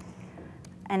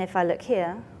 And if I look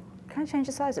here, can I change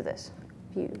the size of this?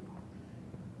 View.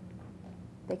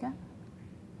 Bigger?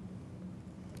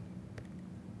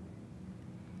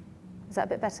 Is that a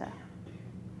bit better?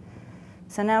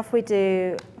 So now if we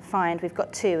do find, we've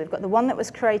got two. We've got the one that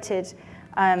was created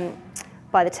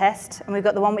by the test, and we've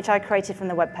got the one which I created from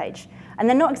the web page. And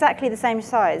they're not exactly the same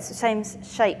size, same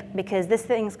shape, because this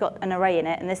thing's got an array in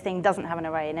it, and this thing doesn't have an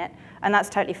array in it, and that's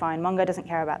totally fine. Mongo doesn't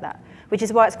care about that, which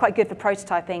is why it's quite good for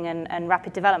prototyping and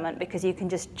rapid development, because you can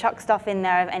just chuck stuff in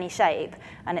there of any shape,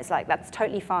 and it's like, that's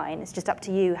totally fine. It's just up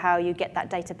to you how you get that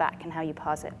data back and how you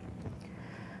parse it.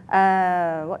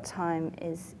 What time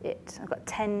is it? I've got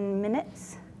 10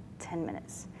 minutes. 10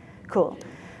 minutes. Cool.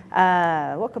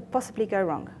 What could possibly go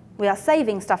wrong? We are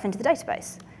saving stuff into the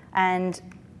database, and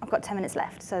I've got 10 minutes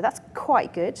left, so that's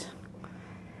quite good.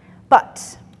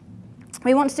 But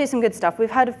we want to do some good stuff. We've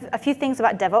heard a few things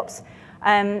about DevOps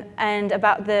and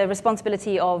about the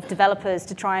responsibility of developers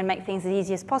to try and make things as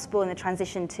easy as possible in the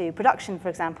transition to production, for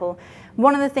example.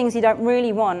 One of the things you don't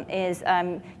really want is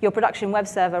your production web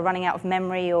server running out of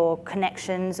memory or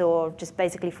connections or just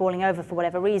basically falling over for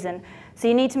whatever reason. So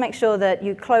you need to make sure that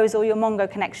you close all your Mongo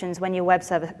connections when your web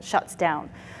server shuts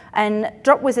down. And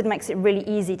DropWizard makes it really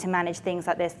easy to manage things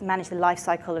like this, manage the life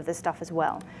cycle of this stuff as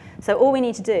well. So all we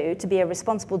need to do to be a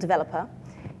responsible developer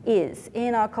is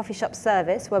in our coffee shop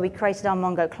service where we created our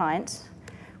Mongo client,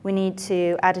 we need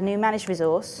to add a new managed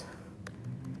resource.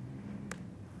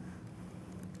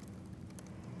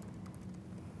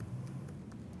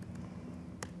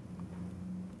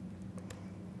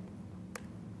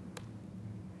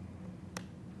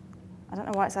 I don't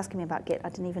know why it's asking me about Git. I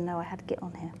didn't even know I had Git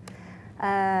on here.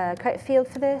 Create a field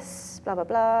for this, blah, blah,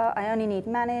 blah. I only need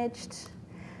managed.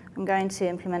 I'm going to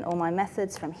implement all my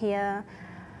methods from here.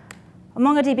 On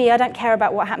MongoDB, I don't care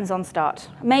about what happens on start.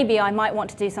 Maybe I might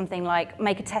want to do something like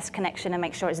make a test connection and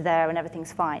make sure it's there and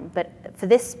everything's fine. But for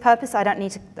this purpose, I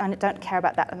don't care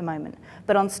about that at the moment.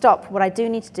 But on stop, what I do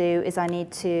need to do is I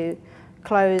need to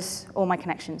close all my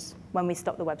connections when we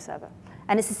stop the web server.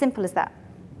 And it's as simple as that.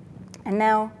 And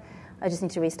now I just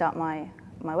need to restart my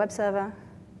web server.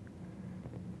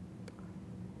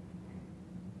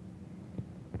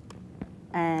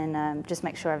 And just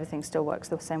make sure everything still works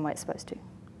the same way it's supposed to.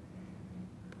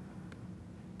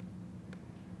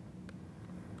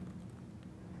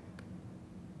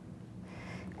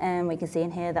 And we can see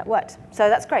in here that worked. So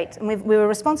that's great. And we were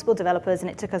responsible developers, and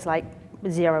it took us like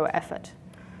 0 effort.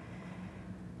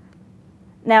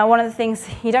 Now, one of the things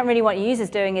you don't really want your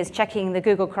users doing is checking the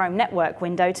Google Chrome network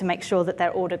window to make sure that their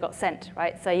order got sent,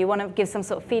 right? So you want to give some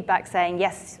sort of feedback saying,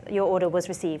 yes, your order was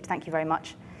received. Thank you very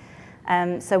much.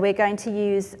 So we're going to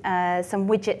use some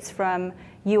widgets from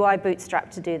UI Bootstrap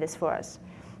to do this for us.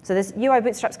 So this UI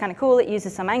Bootstrap's kind of cool. It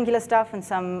uses some Angular stuff and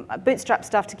some Bootstrap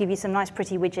stuff to give you some nice,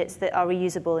 pretty widgets that are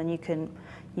reusable, and you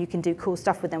can do cool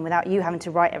stuff with them without you having to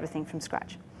write everything from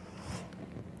scratch.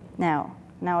 Now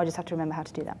I just have to remember how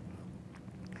to do that.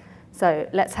 So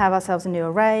let's have ourselves a new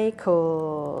array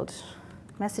called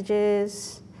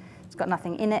messages. It's got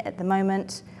nothing in it at the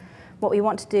moment. What we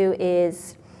want to do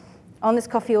is, on this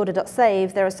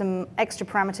coffeeorder.save, there are some extra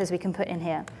parameters we can put in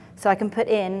here. So I can put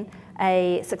in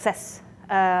a success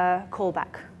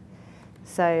callback.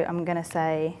 So I'm going to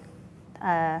say,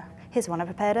 here's one I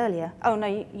prepared earlier. Oh, no,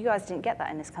 you guys didn't get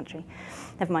that in this country.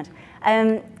 Never mind.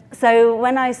 So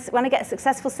when I get a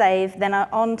successful save, then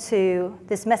onto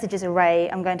this messages array,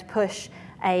 I'm going to push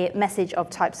a message of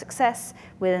type success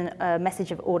with a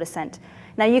message of order sent.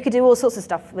 Now, you could do all sorts of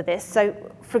stuff with this. So,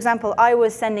 for example, I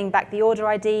was sending back the order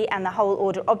ID and the whole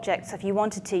order object. So if you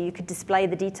wanted to, you could display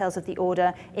the details of the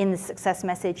order in the success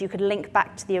message. You could link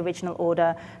back to the original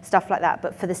order, stuff like that.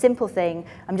 But for the simple thing,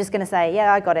 I'm just going to say,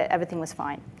 yeah, I got it. Everything was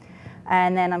fine.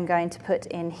 And then I'm going to put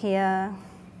in here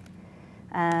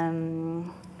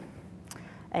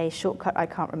a shortcut I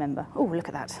can't remember. Oh, look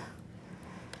at that.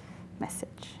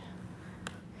 Message.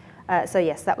 So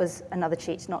yes, that was another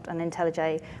cheat, not an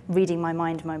IntelliJ reading my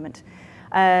mind moment.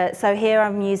 So here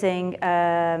I'm using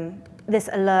this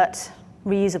alert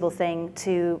reusable thing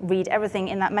to read everything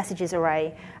in that messages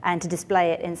array and to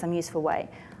display it in some useful way.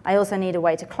 I also need a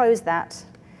way to close that.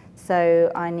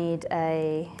 So I need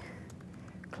a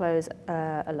close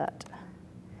alert,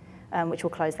 which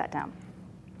will close that down.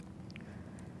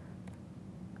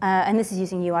 And this is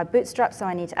using UI Bootstrap, so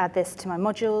I need to add this to my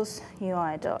modules,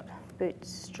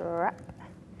 UI.bootstrap.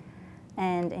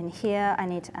 And in here, I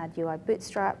need to add UI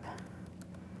Bootstrap,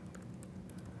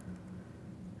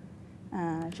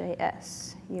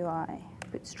 JS, UI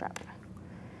Bootstrap.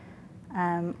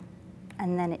 And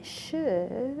then it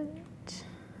should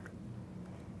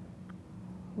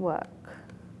work.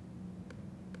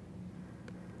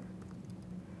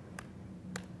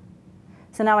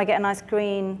 So now I get a nice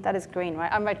green, that is green,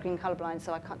 right? I'm red-green colorblind,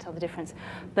 so I can't tell the difference.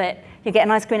 But you get a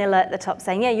nice green alert at the top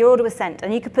saying, yeah, your order was sent.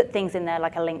 And you could put things in there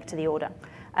like a link to the order.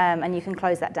 And you can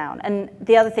close that down. And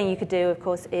the other thing you could do, of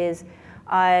course, is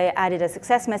I added a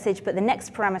success message, but the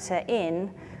next parameter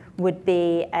in would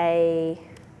be a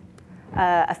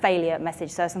failure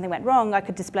message. So if something went wrong, I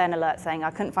could display an alert saying,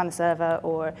 I couldn't find the server,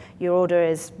 or your order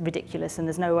is ridiculous, and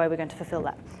there's no way we're going to fulfill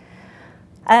that.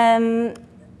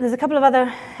 There's a couple of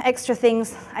other extra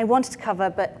things I wanted to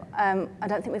cover, but I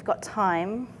don't think we've got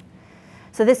time.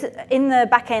 So this, in the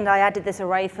back end, I added this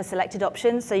array for selected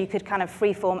options, so you could kind of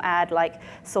freeform add like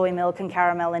soy milk and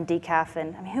caramel and decaf.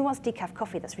 And I mean, who wants decaf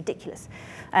coffee? That's ridiculous.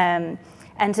 And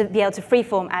to be able to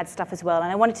freeform add stuff as well.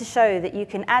 And I wanted to show that you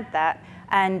can add that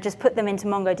and just put them into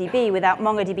MongoDB without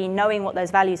MongoDB knowing what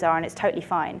those values are, and it's totally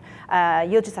fine.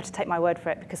 You'll just have to take my word for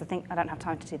it, because I think I don't have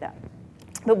time to do that.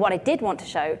 But what I did want to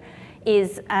show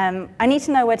is I need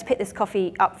to know where to pick this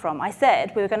coffee up from. I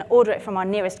said we were going to order it from our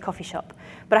nearest coffee shop,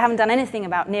 but I haven't done anything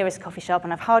about nearest coffee shop,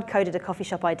 and I've hard-coded a coffee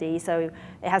shop ID, so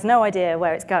it has no idea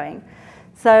where it's going.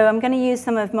 So I'm going to use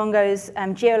some of Mongo's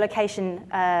geolocation,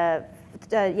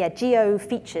 geo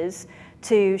features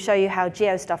to show you how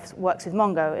geo stuff works with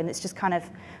Mongo, and it's just kind of,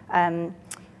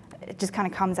 it just kind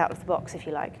of comes out of the box, if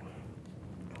you like.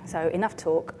 So enough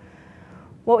talk.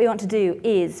 What we want to do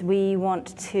is we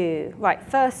want to, right,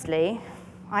 firstly,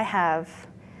 I have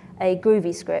a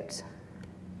Groovy script.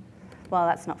 Well,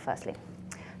 that's not firstly.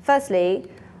 Firstly,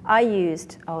 I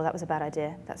used, oh, that was a bad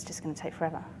idea. That's just going to take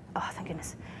forever. Oh, thank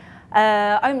goodness.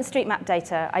 OpenStreetMap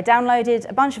data. I downloaded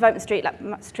a bunch of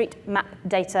OpenStreetMap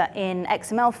data in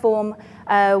XML form,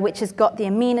 which has got the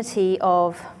amenity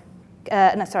of,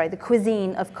 the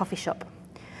cuisine of coffee shop.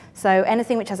 So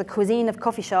anything which has a cuisine of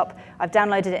coffee shop, I've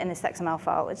downloaded it in this XML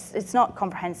file. It's not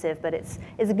comprehensive, but it's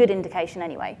a good indication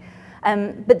anyway.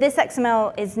 But this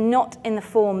XML is not in the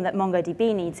form that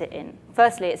MongoDB needs it in.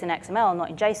 Firstly, it's in XML, not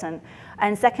in JSON.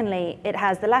 And secondly, it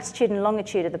has the latitude and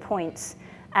longitude of the points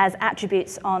as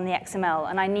attributes on the XML.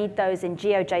 And I need those in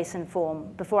GeoJSON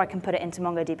form before I can put it into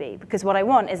MongoDB. Because what I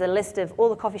want is a list of all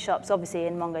the coffee shops, obviously,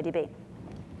 in MongoDB.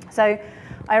 So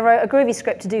I wrote a Groovy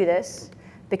script to do this,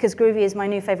 because Groovy is my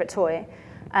new favorite toy.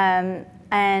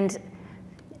 And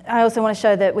I also want to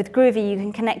show that with Groovy, you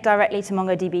can connect directly to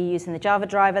MongoDB using the Java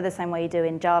driver, the same way you do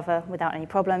in Java without any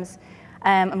problems.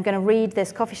 I'm going to read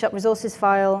this coffee shop resources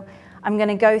file. I'm going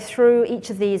to go through each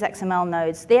of these XML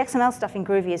nodes. The XML stuff in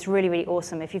Groovy is really, really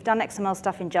awesome. If you've done XML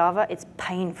stuff in Java, it's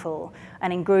painful.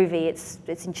 And in Groovy, it's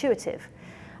intuitive.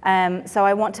 So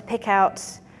I want to pick out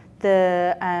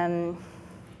the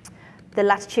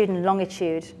latitude and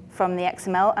longitude from the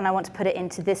XML, and I want to put it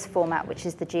into this format, which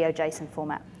is the GeoJSON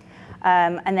format.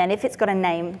 And then if it's got a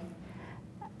name,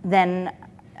 then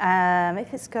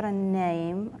if it's got a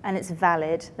name and it's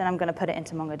valid, then I'm going to put it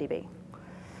into MongoDB.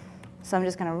 So I'm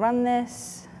just going to run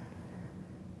this.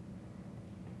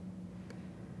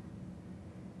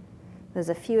 There's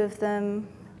a few of them.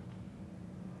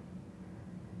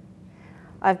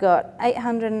 I've got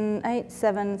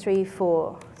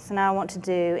 808,734. So now I want to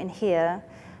do in here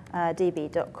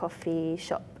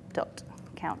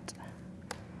db.coffeeshop.count.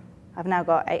 I've now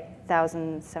got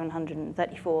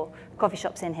 8,734 coffee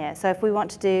shops in here. So if we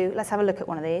want to do, let's have a look at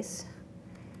one of these.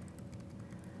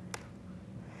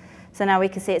 So now we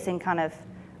can see it's in kind of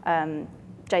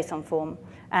JSON form,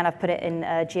 and I've put it in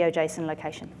a GeoJSON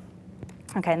location.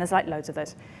 Okay, and there's like loads of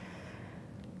those.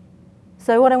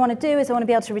 So what I want to do is I want to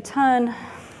be able to return,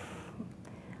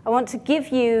 I want to give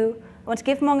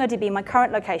MongoDB my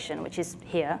current location, which is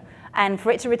here, and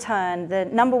for it to return the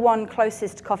 #1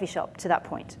 closest coffee shop to that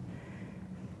point.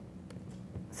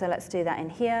 So let's do that in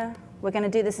here. We're going to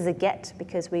do this as a get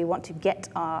because we want to get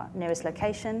our nearest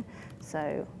location.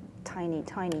 So tiny,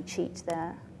 tiny cheat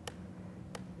there.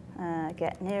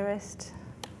 Get nearest.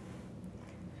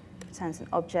 Returns an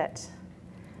object.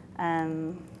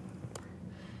 And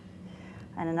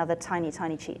another tiny,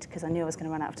 tiny cheat because I knew I was going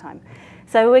to run out of time.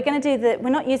 So we're going to do we're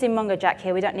not using MongoJack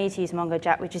here. We don't need to use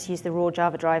MongoJack. We just use the raw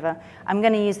Java driver. I'm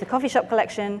going to use the coffee shop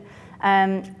collection.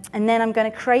 And then I'm going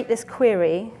to create this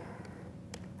query.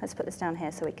 Let's put this down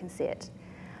here so we can see it.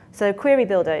 So query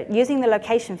builder, using the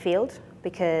location field,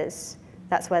 because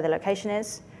that's where the location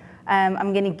is.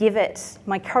 I'm going to give it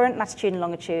my current latitude and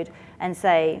longitude and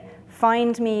say,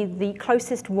 find me the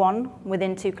closest one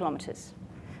within 2 kilometers.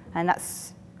 And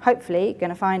that's hopefully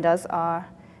going to find us our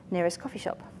nearest coffee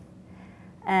shop.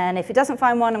 And if it doesn't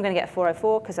find one, I'm going to get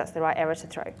 404 because that's the right error to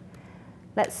throw.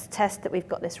 Let's test that we've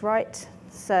got this right.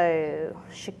 So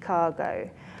Chicago.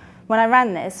 When I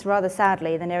ran this, rather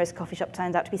sadly, the nearest coffee shop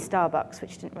turned out to be Starbucks,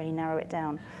 which didn't really narrow it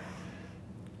down.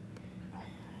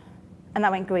 And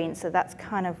that went green, so that's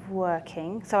kind of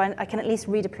working. So I can at least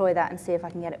redeploy that and see if I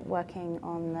can get it working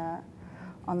on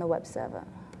the web server.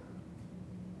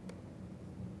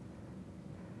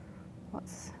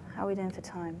 How are we doing for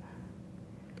time?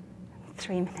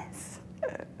 3 minutes.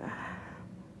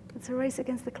 It's a race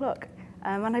against the clock.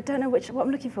 And I don't know what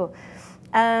I'm looking for.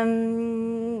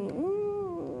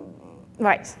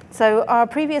 Right, so our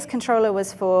previous controller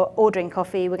was for ordering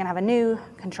coffee. We're going to have a new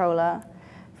controller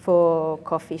for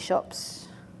coffee shops,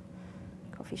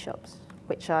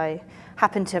 which I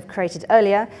happen to have created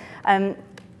earlier. And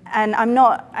I'm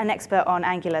not an expert on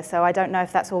Angular, so I don't know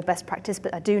if that's all best practice,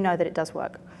 but I do know that it does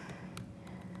work.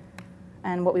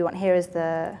 And what we want here is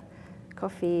the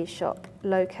coffee shop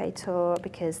locator,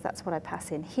 because that's what I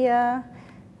pass in here.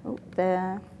 Oh,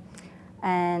 there.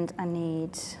 And I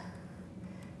need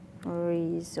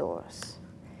resource.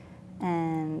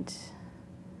 And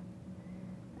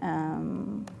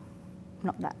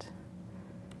not that.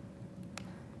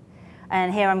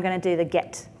 And here I'm going to do the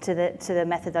get to the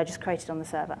method I just created on the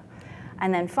server.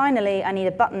 And then finally, I need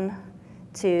a button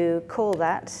to call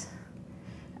that,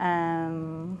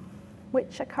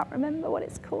 which I can't remember what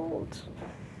it's called.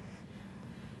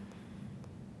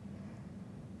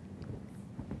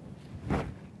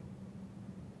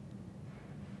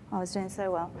 I was doing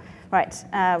so well. Right,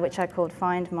 which I called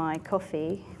find my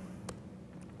coffee.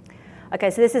 Okay,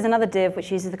 so this is another div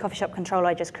which uses the coffee shop controller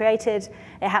I just created.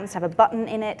 It happens to have a button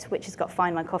in it which has got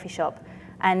find my coffee shop.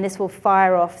 And this will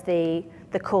fire off the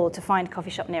call to find coffee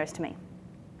shop nearest to me.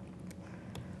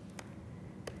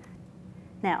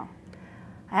 Now,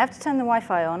 I have to turn the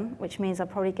Wi-Fi on, which means I'll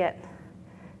probably get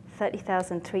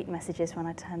 30,000 tweet messages when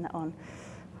I turn that on.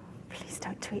 Please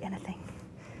don't tweet anything.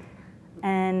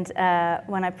 And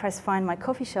when I press find my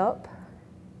coffee shop,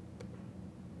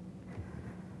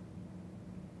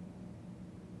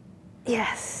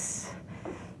 yes,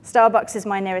 Starbucks is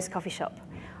my nearest coffee shop.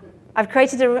 I've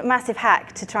created a massive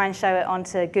hack to try and show it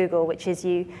onto Google, which is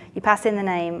you pass in the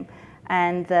name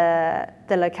and the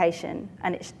location,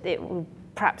 and it will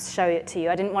perhaps show it to you.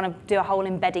 I didn't want to do a whole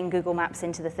embedding Google Maps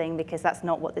into the thing because that's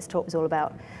not what this talk was all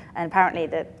about. And apparently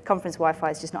the conference Wi-Fi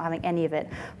is just not having any of it.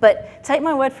 But take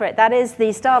my word for it, that is the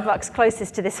Starbucks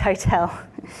closest to this hotel.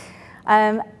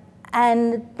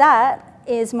 And that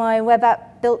is my web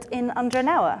app built in under an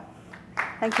hour.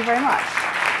 Thank you very much.